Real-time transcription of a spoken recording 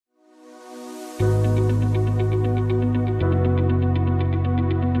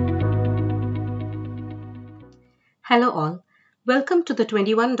Hello all, welcome to the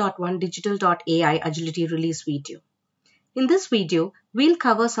 21.1 Digital.ai Agility release video. In this video, we'll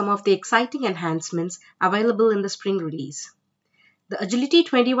cover some of the exciting enhancements available in the spring release. The Agility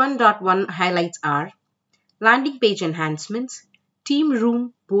 21.1 highlights are landing page enhancements, team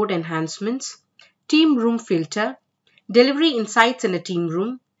room board enhancements, team room filter, delivery insights in a team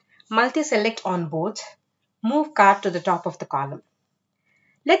room, multi-select on boards, move card to the top of the column.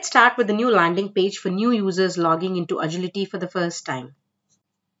 Let's start with the new landing page for new users logging into Agility for the first time.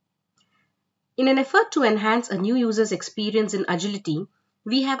 In an effort to enhance a new user's experience in Agility,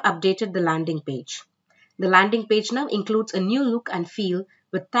 we have updated the landing page. The landing page now includes a new look and feel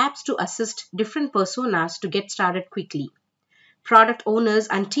with tabs to assist different personas to get started quickly. Product owners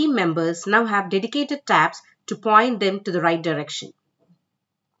and team members now have dedicated tabs to point them to the right direction.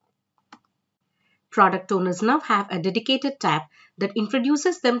 Product owners now have a dedicated tab that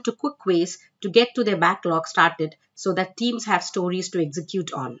introduces them to quick ways to get to their backlog started so that teams have stories to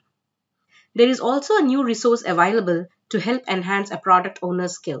execute on. There is also a new resource available to help enhance a product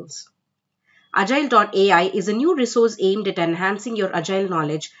owner's skills. Agile.ai is a new resource aimed at enhancing your Agile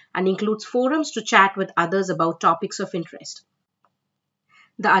knowledge and includes forums to chat with others about topics of interest.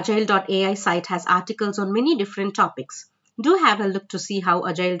 The Agile.ai site has articles on many different topics. Do have a look to see how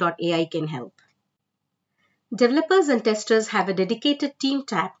Agile.ai can help. Developers and testers have a dedicated team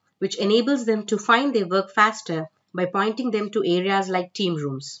tab which enables them to find their work faster by pointing them to areas like team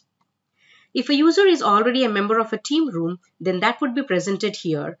rooms. If a user is already a member of a team room, then that would be presented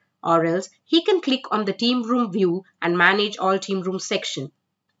here, or else he can click on the team room view and manage all team rooms section.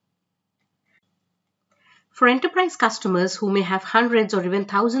 For enterprise customers who may have hundreds or even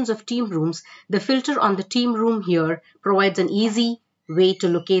thousands of team rooms, the filter on the team room here provides an easy way to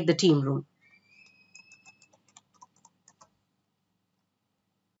locate the team room.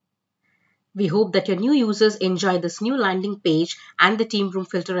 We hope that your new users enjoy this new landing page and the team room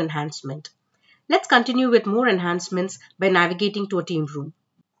filter enhancement. Let's continue with more enhancements by navigating to a team room.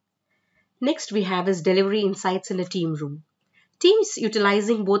 Next we have is delivery insights in a team room. Teams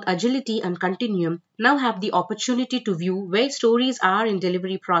utilizing both Agility and Continuum now have the opportunity to view where stories are in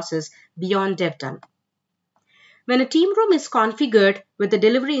delivery process beyond dev done. When a team room is configured with the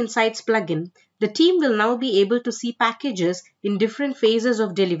Delivery Insights plugin, the team will now be able to see packages in different phases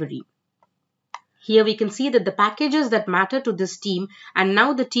of delivery. Here we can see that the packages that matter to this team, and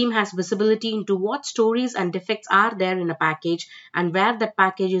now the team has visibility into what stories and defects are there in a package and where that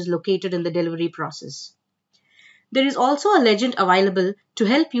package is located in the delivery process. There is also a legend available to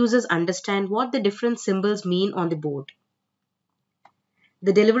help users understand what the different symbols mean on the board.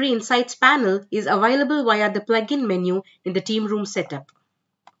 The Delivery Insights panel is available via the plugin menu in the team room setup.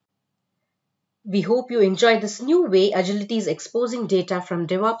 We hope you enjoy this new way Agility is exposing data from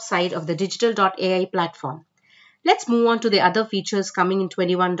DevOps side of the Digital.ai platform. Let's move on to the other features coming in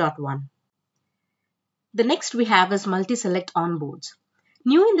 21.1. The next we have is multi-select onboards.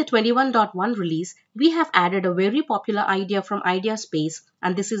 New in the 21.1 release, we have added a very popular idea from IdeaSpace,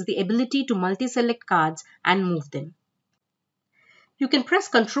 and this is the ability to multi-select cards and move them. You can press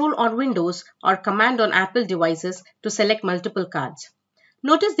Ctrl on Windows or Command on Apple devices to select multiple cards.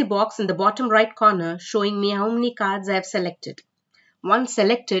 Notice the box in the bottom right corner showing me how many cards I have selected. Once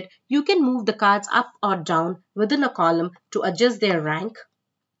selected, you can move the cards up or down within a column to adjust their rank.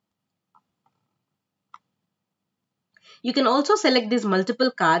 You can also select these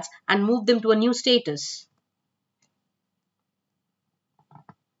multiple cards and move them to a new status.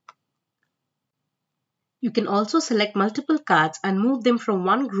 You can also select multiple cards and move them from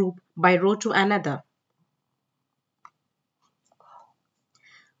one group by row to another.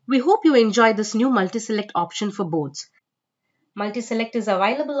 We hope you enjoy this new multi-select option for boards. Multi-select is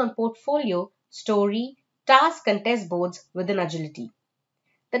available on Portfolio, Story, Task and Test boards within Agility.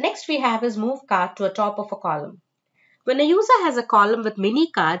 The next we have is Move Card to a top of a column. When a user has a column with many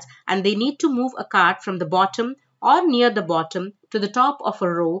cards and they need to move a card from the bottom or near the bottom to the top of a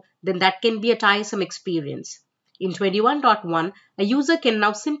row, then that can be a tiresome experience. In 21.1, a user can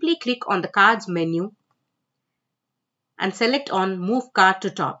now simply click on the Cards menu and select on Move Card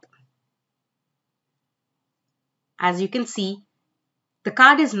to Top. As you can see, the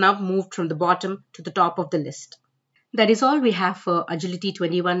card is now moved from the bottom to the top of the list. That is all we have for Agility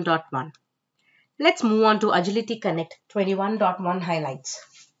 21.1. Let's move on to Agility Connect 21.1 highlights.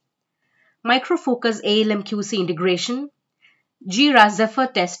 Microfocus Almqc Integration, Jira Zephyr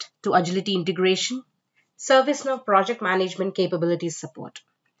test to Agility integration, Servicenow project management capabilities support.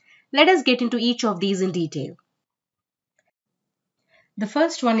 Let us get into each of these in detail. The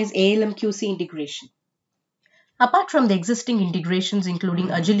first one is Almqc Integration. Apart from the existing integrations including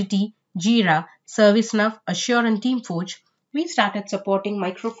Agility, Jira, Servicenow, Assure and TeamForge, we started supporting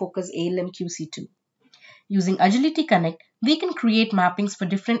Microfocus Almqc too. Using Agility Connect, we can create mappings for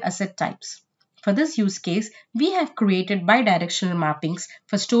different asset types. For this use case, we have created bidirectional mappings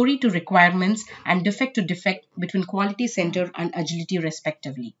for story to requirements and defect to defect between Quality Center and Agility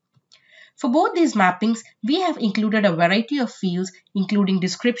respectively. For both these mappings, we have included a variety of fields including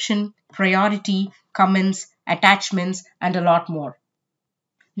description, priority, comments, attachments, and a lot more.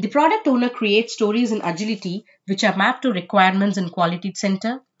 The product owner creates stories in Agility which are mapped to requirements in Quality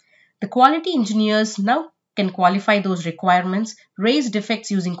Center. The quality engineers now can qualify those requirements, raise defects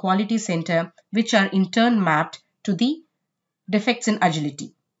using Quality Center, which are in turn mapped to the defects in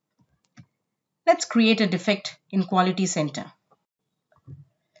Agility. Let's create a defect in Quality Center.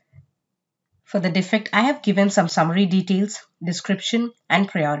 For the defect, I have given some summary details, description, and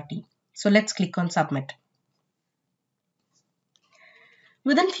priority. So let's click on Submit.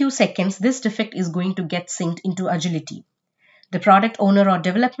 Within few seconds, this defect is going to get synced into Agility. The product owner or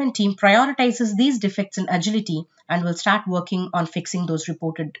development team prioritizes these defects in Agility and will start working on fixing those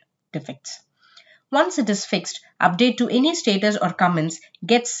reported defects. Once it is fixed, update to any status or comments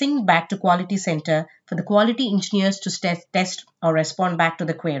gets synced back to Quality Center for the quality engineers to test or respond back to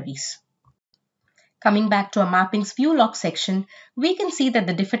the queries. Coming back to our mappings view log section, we can see that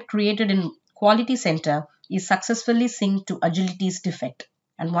the defect created in Quality Center is successfully synced to Agility's defect.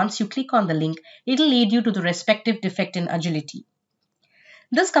 And once you click on the link, it will lead you to the respective defect in Agility.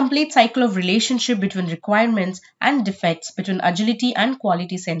 This complete cycle of relationship between requirements and defects between Agility and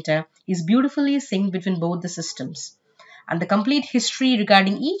Quality Center is beautifully synced between both the systems. And the complete history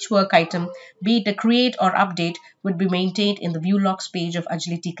regarding each work item, be it a create or update, would be maintained in the view logs page of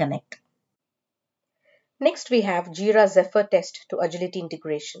Agility Connect. Next, we have Jira Zephyr test to Agility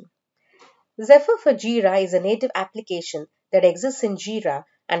integration. Zephyr for Jira is a native application that exists in Jira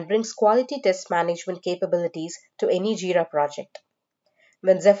and brings quality test management capabilities to any Jira project.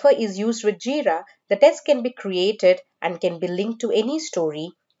 When Zephyr is used with Jira, the test can be created and can be linked to any story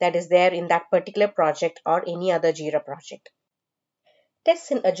that is there in that particular project or any other Jira project.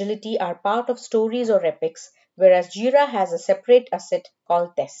 Tests in Agility are part of stories or epics, whereas Jira has a separate asset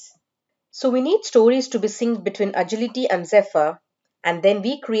called tests. So we need stories to be synced between Agility and Zephyr, and then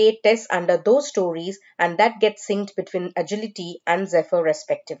we create tests under those stories and that gets synced between Agility and Zephyr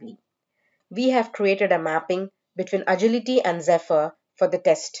respectively. We have created a mapping between Agility and Zephyr for the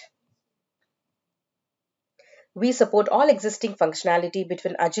test. We support all existing functionality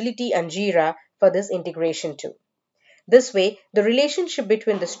between Agility and Jira for this integration too. This way, the relationship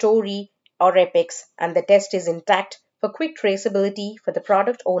between the story or epics and the test is intact for quick traceability for the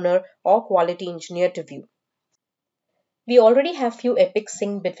product owner or quality engineer to view. We already have few epics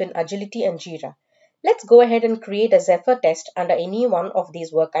synced between Agility and Jira. Let's go ahead and create a Zephyr test under any one of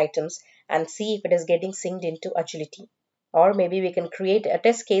these work items and see if it is getting synced into Agility. Or maybe we can create a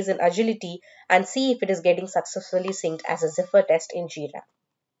test case in Agility and see if it is getting successfully synced as a Zephyr test in Jira.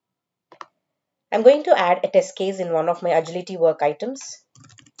 I'm going to add a test case in one of my Agility work items.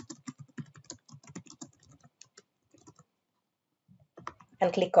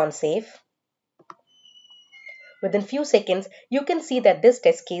 And click on Save. Within few seconds, you can see that this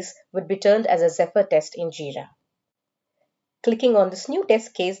test case would be turned as a Zephyr test in Jira. Clicking on this new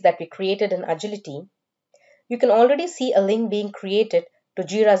test case that we created in Agility, you can already see a link being created to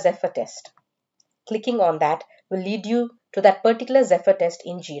Jira Zephyr test. Clicking on that will lead you to that particular Zephyr test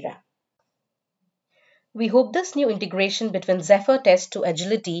in Jira. We hope this new integration between Zephyr test to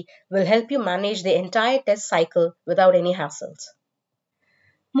Agility will help you manage the entire test cycle without any hassles.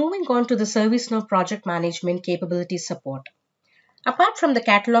 Moving on to the Servicenow project management capability support. Apart from the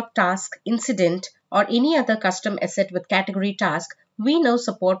catalog task, incident, or any other custom asset with category task, we now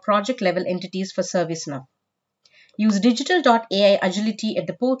support project level entities for Servicenow. Use Digital.ai Agility at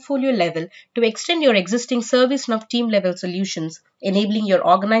the portfolio level to extend your existing Servicenow team level solutions, enabling your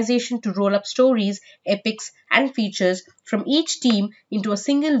organization to roll up stories, epics, and features from each team into a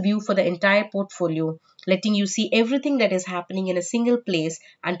single view for the entire portfolio, letting you see everything that is happening in a single place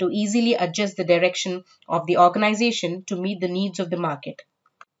and to easily adjust the direction of the organization to meet the needs of the market.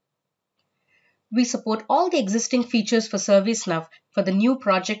 We support all the existing features for Servicenow for the new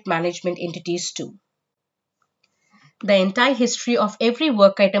project management entities too. The entire history of every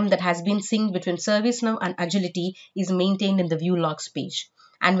work item that has been synced between Servicenow and Agility is maintained in the view logs page.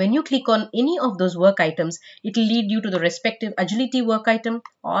 And when you click on any of those work items, it will lead you to the respective Agility work item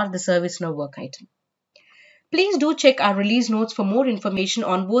or the Servicenow work item. Please do check our release notes for more information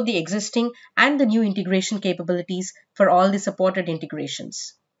on both the existing and the new integration capabilities for all the supported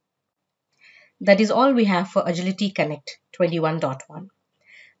integrations. That is all we have for Agility Connect 21.1.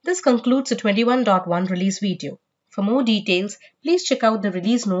 This concludes the 21.1 release video. For more details, please check out the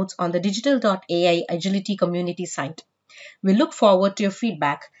release notes on the Digital.ai Agility community site. We look forward to your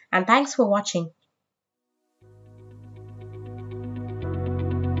feedback and thanks for watching.